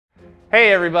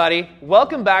Hey everybody,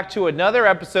 welcome back to another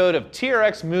episode of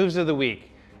TRX Moves of the Week.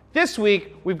 This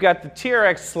week, we've got the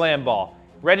TRX Slam Ball.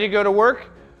 Ready to go to work?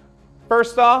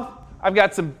 First off, I've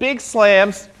got some big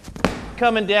slams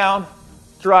coming down,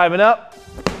 driving up.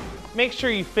 Make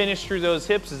sure you finish through those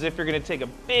hips as if you're gonna take a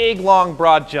big, long,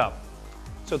 broad jump.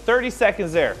 So 30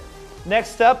 seconds there.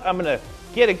 Next up, I'm gonna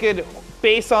get a good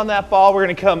base on that ball. We're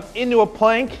gonna come into a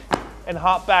plank and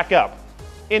hop back up.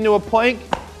 Into a plank,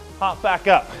 hop back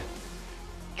up.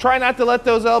 Try not to let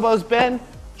those elbows bend.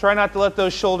 Try not to let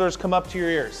those shoulders come up to your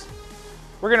ears.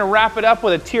 We're gonna wrap it up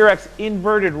with a TRX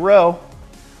inverted row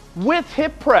with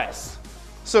hip press.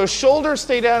 So shoulders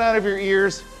stay down out of your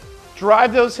ears,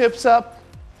 drive those hips up,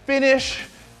 finish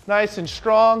nice and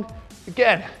strong.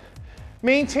 Again,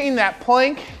 maintain that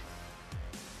plank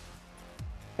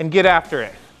and get after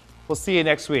it. We'll see you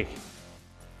next week.